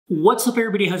What's up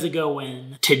everybody, how's it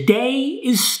going? Today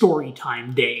is story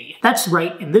time day. That's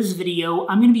right, in this video,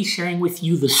 I'm going to be sharing with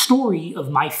you the story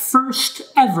of my first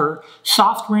ever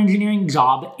software engineering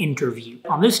job interview.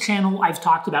 On this channel, I've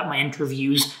talked about my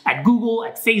interviews at Google,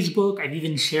 at Facebook, I've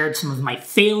even shared some of my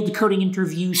failed coding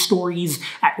interview stories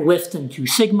at Lyft and Two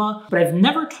Sigma, but I've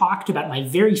never talked about my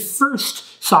very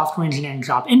first software engineering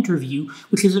job interview,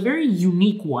 which is a very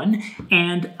unique one,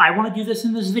 and I want to do this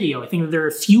in this video. I think that there are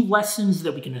a few lessons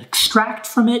that we can extract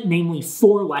from it, namely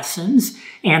 4 lessons,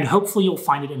 and hopefully you'll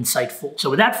find it insightful.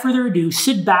 So without further ado,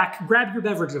 sit back, grab your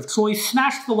beverage of choice,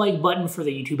 smash the like button for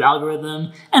the YouTube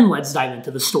algorithm, and let's dive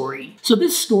into the story. So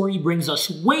this story brings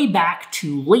us way back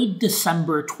to late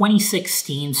December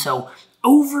 2016, so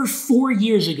over 4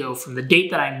 years ago from the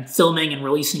date that I'm filming and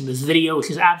releasing this video,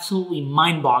 which is absolutely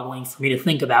mind-boggling for me to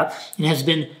think about. It has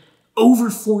been over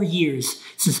 4 years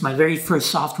since my very first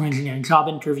software engineering job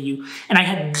interview, and I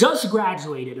had just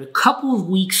graduated a couple of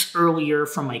weeks earlier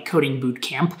from my coding boot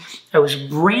camp. I was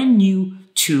brand new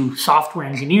to software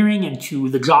engineering and to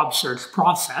the job search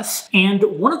process, and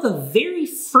one of the very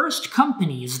first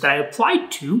companies that I applied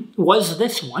to was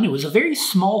this one. It was a very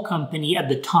small company at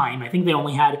the time. I think they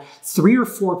only had 3 or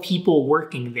 4 people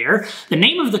working there. The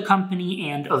name of the company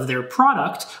and of their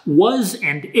product was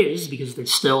and is, because they're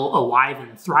still alive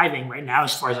and thriving right now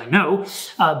as far as I know,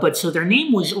 but so their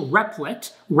name was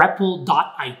Replit,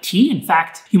 Repl.it. In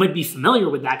fact, you might be familiar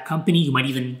with that company. You might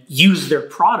even use their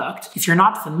product. If you're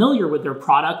not familiar with their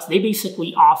product, they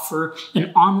basically offer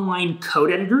an online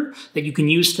code editor that you can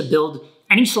use to build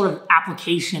any sort of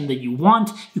application that you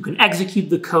want. You can execute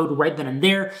the code right then and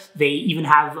there. They even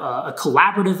have a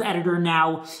collaborative editor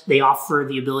now. They offer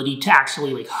the ability to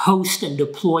actually host and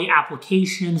deploy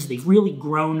applications. They've really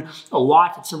grown a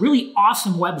lot. It's a really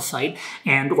awesome website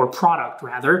or product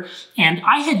rather. And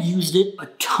I had used it a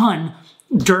ton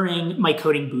during my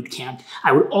coding bootcamp.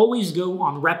 I would always go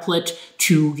on Replit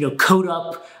to code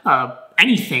up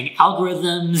anything,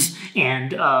 algorithms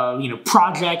and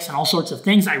projects and all sorts of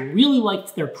things. I really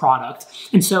liked their product.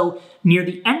 And so near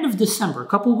the end of December, a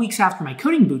couple of weeks after my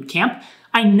coding bootcamp,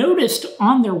 I noticed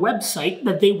on their website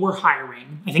that they were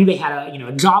hiring. I think they had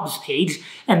a jobs page,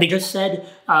 and they just said,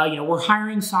 we're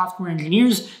hiring software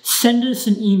engineers. Send us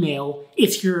an email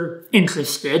if you're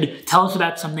interested. Tell us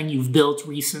about something you've built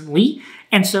recently.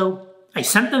 And so I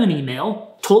sent them an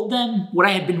email, told them what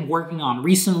I had been working on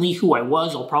recently, who I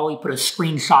was. I'll probably put a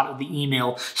screenshot of the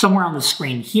email somewhere on the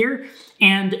screen here.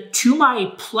 And to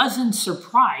my pleasant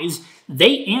surprise,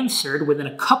 they answered within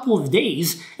a couple of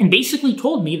days and basically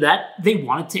told me that they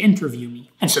wanted to interview me.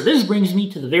 And so this brings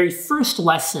me to the very first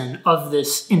lesson of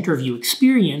this interview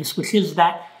experience, which is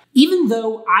that even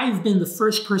though I've been the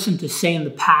first person to say in the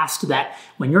past that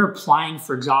when you're applying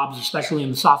for jobs, especially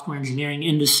in the software engineering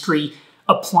industry,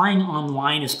 applying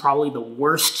online is probably the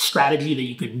worst strategy that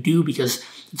you can do because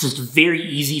it's just very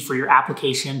easy for your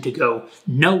application to go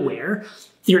nowhere.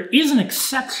 There is an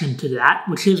exception to that,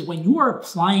 which is when you are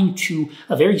applying to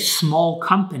a very small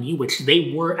company, which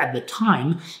they were at the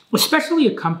time, especially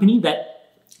a company that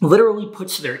literally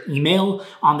puts their email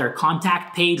on their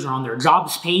contact page or on their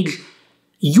jobs page,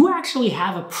 you actually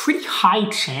have a pretty high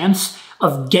chance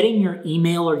of getting your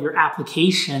email or your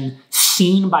application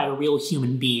seen by a real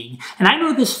human being. And I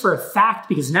know this for a fact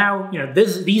because now,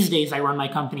 these days I run my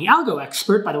company Algo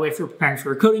Expert. By the way, if you're preparing for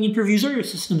your coding interviews or your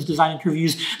systems design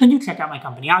interviews, then you check out my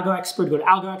company Algo Expert. Go to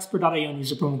algoexpert.io and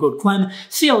use the promo code CLEM,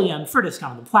 CLEM, for a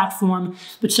discount on the platform.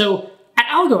 But so at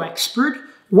Algo Expert,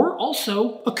 we're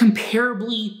also a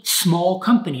comparably small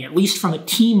company, at least from a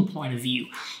team point of view.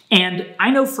 And I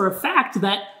know for a fact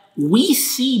that we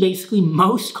see basically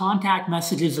most contact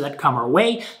messages that come our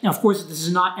way. Now, of course, this is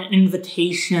not an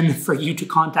invitation for you to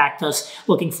contact us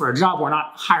looking for a job. We're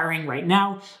not hiring right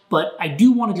now, but I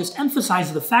do want to just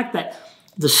emphasize the fact that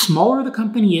the smaller the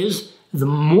company is, the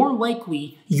more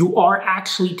likely you are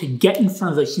actually to get in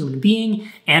front of a human being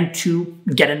and to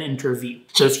get an interview.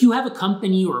 So if you have a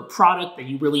company or a product that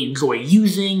you really enjoy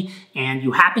using and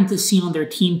you happen to see on their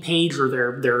team page or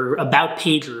their about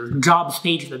page or jobs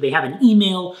page that they have an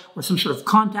email or some sort of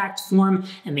contact form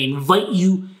and they invite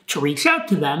you to reach out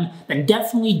to them, then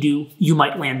definitely do. You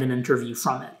might land an interview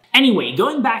from it. Anyway,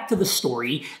 going back to the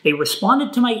story, they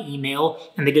responded to my email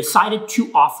and they decided to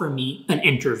offer me an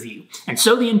interview. And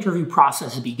so the interview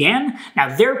process began.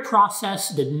 Now, their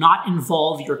process did not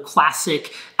involve your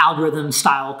classic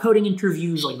algorithm-style coding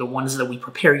interviews like the ones that we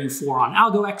prepare you for on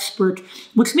Algo Expert,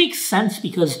 which makes sense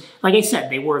because, like I said,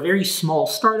 they were a very small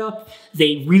startup.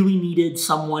 They really needed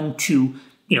someone to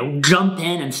jump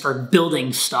in and start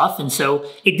building stuff. And so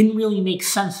it didn't really make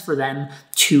sense for them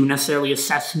to necessarily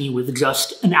assess me with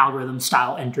just an algorithm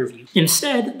style interview.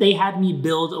 Instead, they had me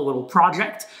build a little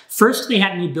project. First, they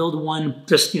had me build one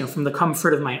just, from the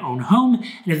comfort of my own home.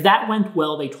 And if that went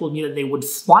well, they told me that they would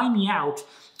fly me out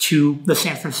to the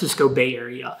San Francisco Bay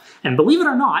Area. And believe it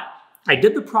or not, I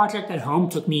did the project at home,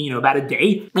 took me, about a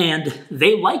day, and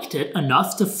they liked it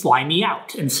enough to fly me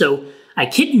out. And so I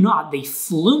kid you not, they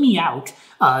flew me out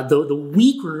the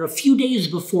week or a few days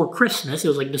before Christmas. It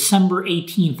was like December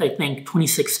 18th, I think,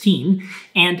 2016.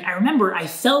 And I remember I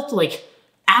felt like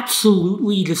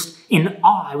absolutely just in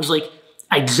awe. I was like,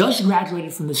 I just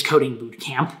graduated from this coding boot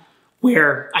camp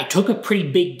where I took a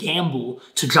pretty big gamble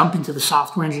to jump into the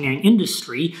software engineering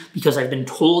industry because I've been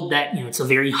told that, it's a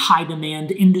very high demand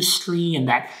industry and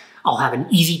that I'll have an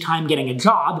easy time getting a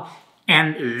job.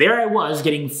 And there I was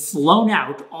getting flown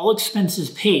out, all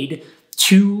expenses paid,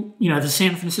 to, the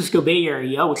San Francisco Bay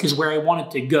Area, which is where I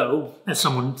wanted to go as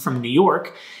someone from New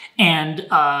York. And,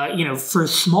 for a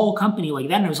small company like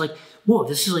that, and I was like, whoa,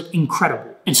 this is like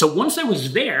incredible. And so once I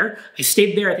was there, I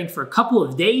stayed there, I think, for a couple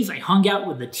of days. I hung out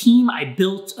with the team. I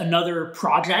built another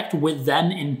project with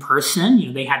them in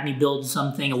person. They had me build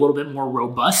something a little bit more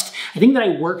robust. I think that I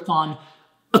worked on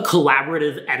a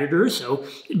collaborative editor. So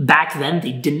back then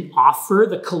they didn't offer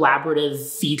the collaborative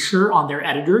feature on their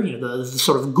editor, the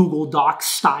sort of Google Docs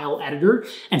style editor.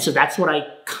 And so that's what I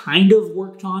kind of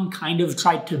worked on, kind of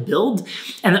tried to build.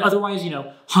 And then otherwise,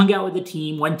 hung out with the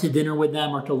team, went to dinner with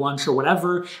them or to lunch or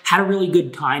whatever, had a really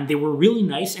good time. They were really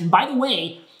nice. And by the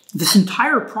way, this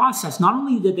entire process, not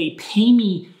only did they pay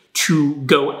me to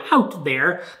go out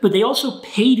there, but they also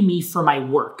paid me for my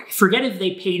work. I forget if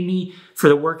they paid me for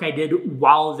the work I did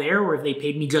while there or if they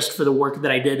paid me just for the work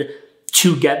that I did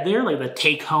to get there, like the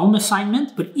take-home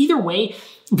assignment. But either way,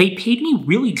 they paid me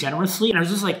really generously. And I was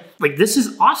just like, this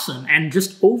is awesome. And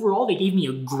just overall, they gave me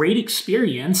a great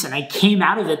experience. And I came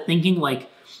out of it thinking like,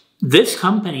 this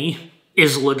company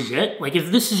is legit. Like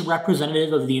if this is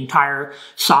representative of the entire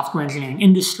software engineering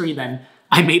industry, then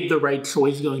I made the right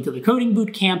choice going to the coding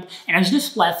boot camp, and I was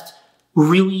just left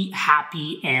really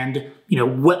happy and,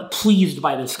 pleased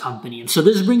by this company. And so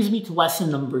this brings me to lesson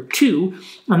number 2.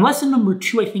 And lesson number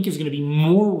 2, I think, is going to be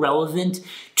more relevant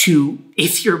to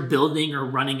if you're building or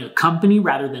running a company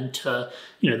rather than to,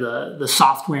 the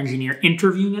software engineer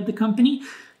interviewing at the company.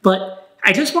 But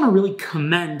I just want to really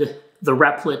commend the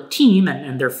Replit team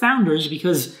and their founders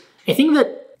because I think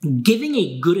that giving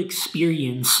a good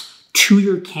experience to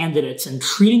your candidates and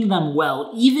treating them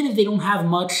well, even if they don't have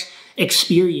much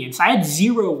experience. I had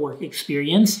 0 work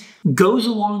experience, goes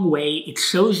a long way. It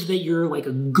shows that you're like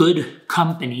a good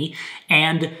company.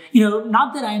 And,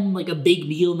 not that I'm like a big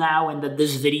deal now and that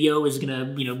this video is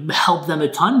going to, help them a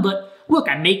ton, but look,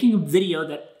 I'm making a video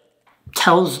that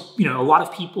tells, a lot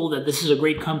of people that this is a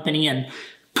great company and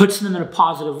puts them in a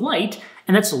positive light.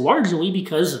 And that's largely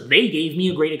because they gave me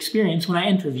a great experience when I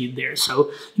interviewed there.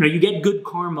 So, you get good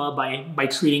karma by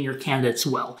treating your candidates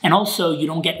well. And also, you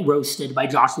don't get roasted by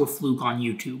Joshua Fluke on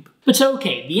YouTube. But so,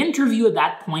 okay, the interview at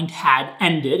that point had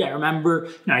ended. I remember,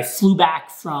 I flew back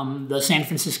from the San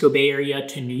Francisco Bay Area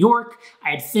to New York.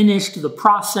 I had finished the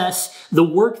process. The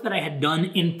work that I had done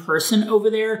in person over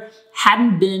there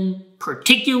hadn't been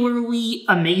particularly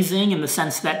amazing in the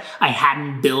sense that I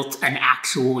hadn't built an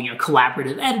actual,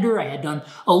 collaborative editor. I had done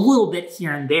a little bit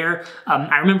here and there.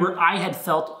 I remember I had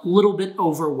felt a little bit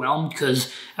overwhelmed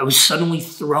because I was suddenly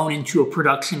thrown into a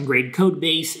production grade code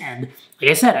base. And like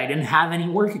I said, I didn't have any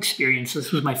work experience.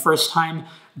 This was my first time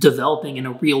developing in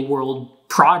a real world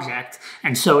project.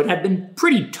 And so it had been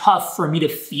pretty tough for me to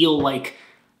feel like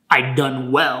I'd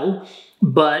done well.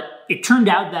 But it turned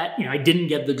out that, I didn't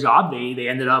get the job. They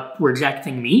ended up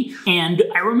rejecting me. And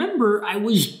I remember I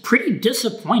was pretty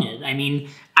disappointed. I mean,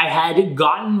 I had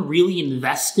gotten really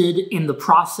invested in the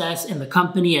process, in the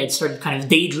company. I had started kind of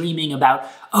daydreaming about,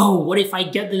 oh, what if I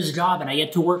get this job and I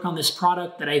get to work on this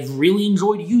product that I've really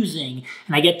enjoyed using,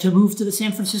 and I get to move to the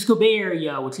San Francisco Bay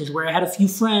Area, which is where I had a few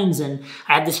friends, and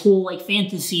I had this whole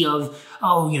fantasy of,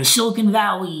 Silicon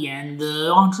Valley and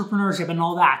the entrepreneurship and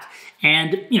all that.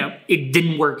 And, it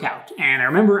didn't work out. And I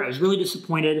remember I was really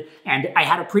disappointed, and I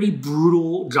had a pretty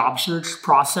brutal job search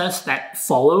process that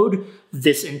followed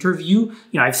this interview.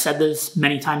 I've said this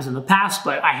many times in the past,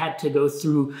 but I had to go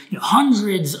through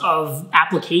hundreds of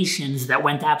applications that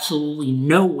went absolutely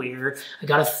nowhere. I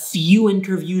got a few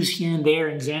interviews here and there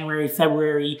in January,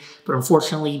 February, but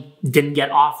unfortunately didn't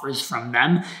get offers from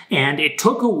them. And it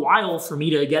took a while for me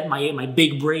to get my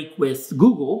big break with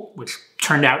Google, which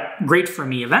turned out great for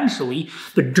me eventually.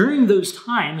 But during those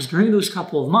times, during those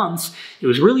couple of months, it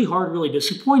was really hard, really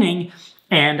disappointing.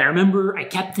 And I remember I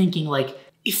kept thinking, like,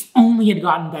 if only I'd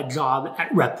gotten that job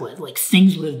at Replit, like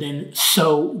things would have been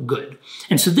so good.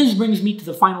 And so this brings me to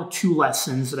the final 2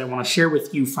 lessons that I want to share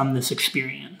with you from this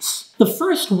experience. The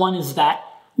first one is that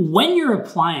when you're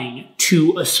applying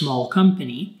to a small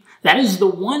company, that is the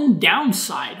one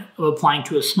downside of applying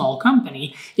to a small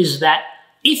company, is that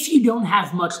if you don't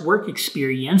have much work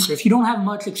experience, or if you don't have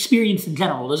much experience in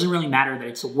general, it doesn't really matter that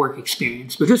it's a work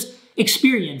experience, but just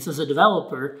experience as a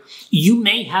developer, you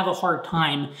may have a hard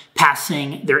time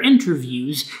passing their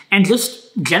interviews and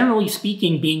just generally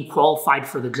speaking being qualified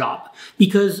for the job.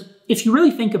 Because if you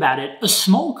really think about it, a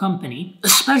small company,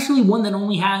 especially one that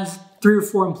only has 3 or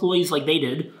 4 employees like they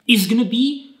did, is going to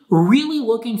be really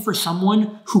looking for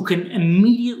someone who can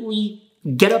immediately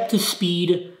get up to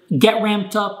speed, get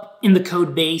ramped up in the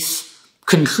code base,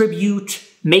 contribute,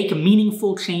 make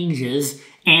meaningful changes.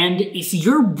 And if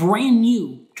you're brand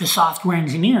new to software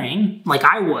engineering, like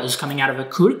I was coming out of a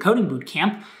coding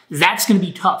bootcamp, that's going to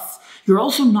be tough. You're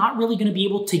also not really going to be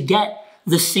able to get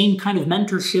the same kind of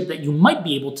mentorship that you might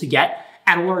be able to get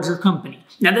at a larger company.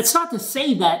 Now, that's not to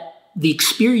say that the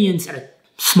experience at a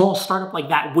small startup like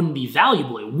that wouldn't be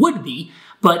valuable. It would be,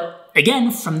 but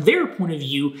again, from their point of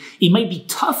view, it might be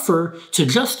tougher to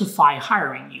justify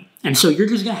hiring you. And so you're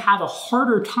just going to have a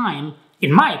harder time,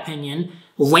 in my opinion,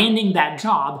 landing that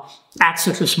job at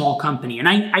such a small company. And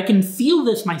I can feel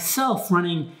this myself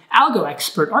running Algo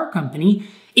Expert, our company.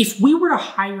 If we were to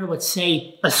hire, let's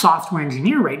say, a software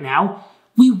engineer right now,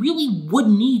 we really would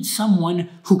need someone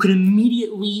who could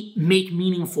immediately make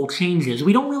meaningful changes.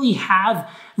 We don't really have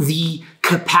the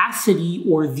capacity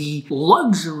or the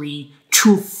luxury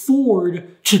to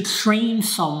afford to train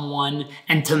someone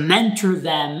and to mentor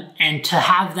them and to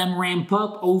have them ramp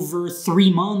up over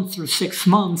 3 months or 6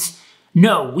 months.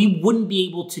 No, we wouldn't be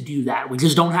able to do that. We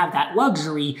just don't have that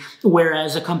luxury,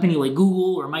 whereas a company like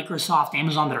Google or Microsoft,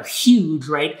 Amazon that are huge,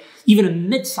 right? Even a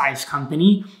mid-sized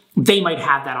company, they might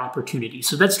have that opportunity.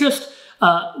 So that's just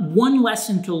one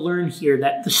lesson to learn here,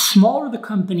 that the smaller the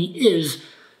company is,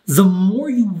 the more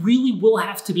you really will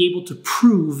have to be able to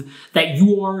prove that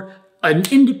you are an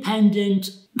independent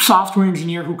software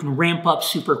engineer who can ramp up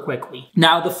super quickly.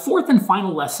 Now, the 4th and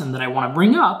final lesson that I want to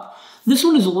bring up, this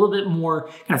one is a little bit more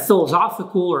kind of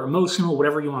philosophical or emotional,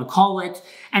 whatever you want to call it.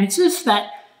 And it's just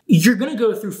that you're going to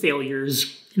go through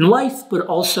failures in life, but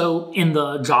also in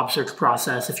the job search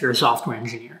process if you're a software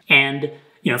engineer. And,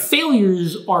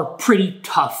 failures are pretty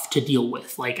tough to deal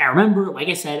with. Like, I remember, like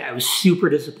I said, I was super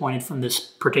disappointed from this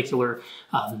particular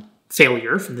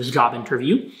failure, from this job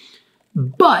interview.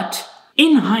 But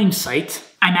in hindsight,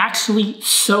 I'm actually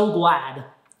so glad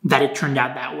that it turned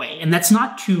out that way. And that's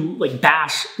not to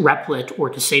bash Replit or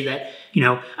to say that,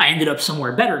 I ended up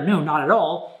somewhere better. No, not at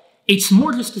all. It's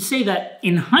more just to say that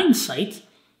in hindsight,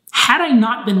 had I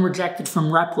not been rejected from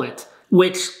Replit,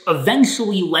 which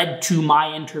eventually led to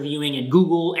my interviewing at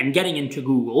Google and getting into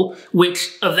Google,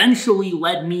 which eventually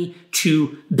led me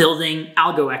to building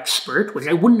Algo Expert, which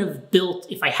I wouldn't have built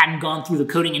if I hadn't gone through the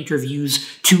coding interviews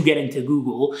to get into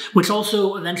Google, which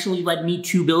also eventually led me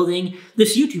to building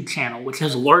this YouTube channel, which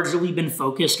has largely been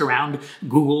focused around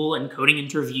Google and coding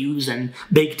interviews and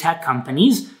big tech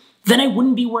companies, then I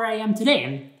wouldn't be where I am today.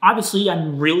 And obviously,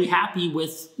 I'm really happy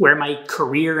with where my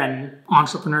career and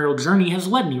entrepreneurial journey has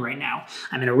led me right now.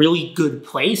 I'm in a really good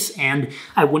place, and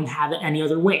I wouldn't have it any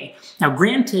other way. Now,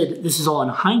 granted, this is all in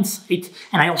hindsight,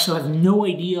 and I also have no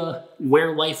idea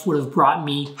where life would have brought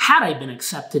me had I been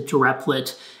accepted to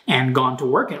Replit and gone to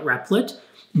work at Replit,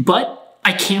 but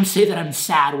I can't say that I'm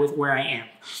sad with where I am.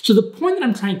 So the point that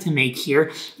I'm trying to make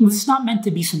here, this is not meant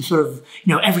to be some sort of,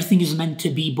 everything is meant to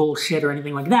be bullshit or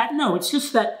anything like that. No, it's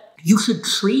just that you should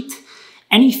treat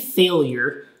any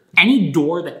failure, any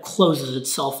door that closes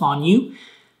itself on you,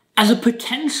 as a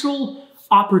potential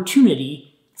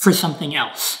opportunity for something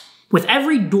else. With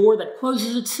every door that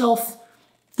closes itself,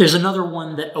 there's another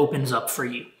one that opens up for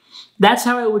you. That's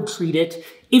how I would treat it.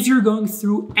 If you're going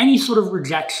through any sort of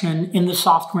rejection in the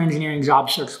software engineering job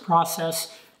search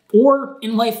process, or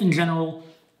in life in general,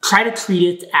 try to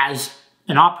treat it as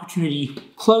an opportunity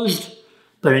closed,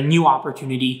 but a new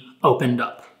opportunity opened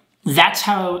up. That's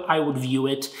how I would view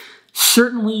it.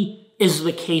 Certainly is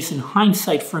the case in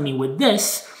hindsight for me with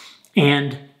this,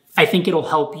 and I think it'll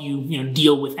help you,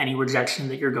 deal with any rejection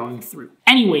that you're going through.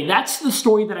 Anyway, that's the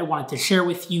story that I wanted to share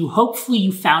with you. Hopefully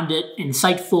you found it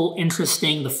insightful,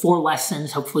 interesting, the 4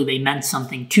 lessons. Hopefully they meant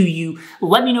something to you.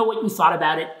 Let me know what you thought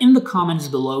about it in the comments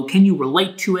below. Can you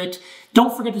relate to it?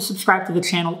 Don't forget to subscribe to the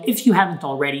channel if you haven't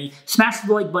already. Smash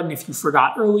the like button if you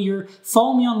forgot earlier.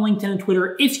 Follow me on LinkedIn and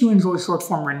Twitter if you enjoy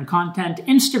short-form written content.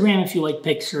 Instagram if you like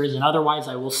pictures. And otherwise,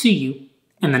 I will see you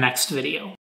in the next video.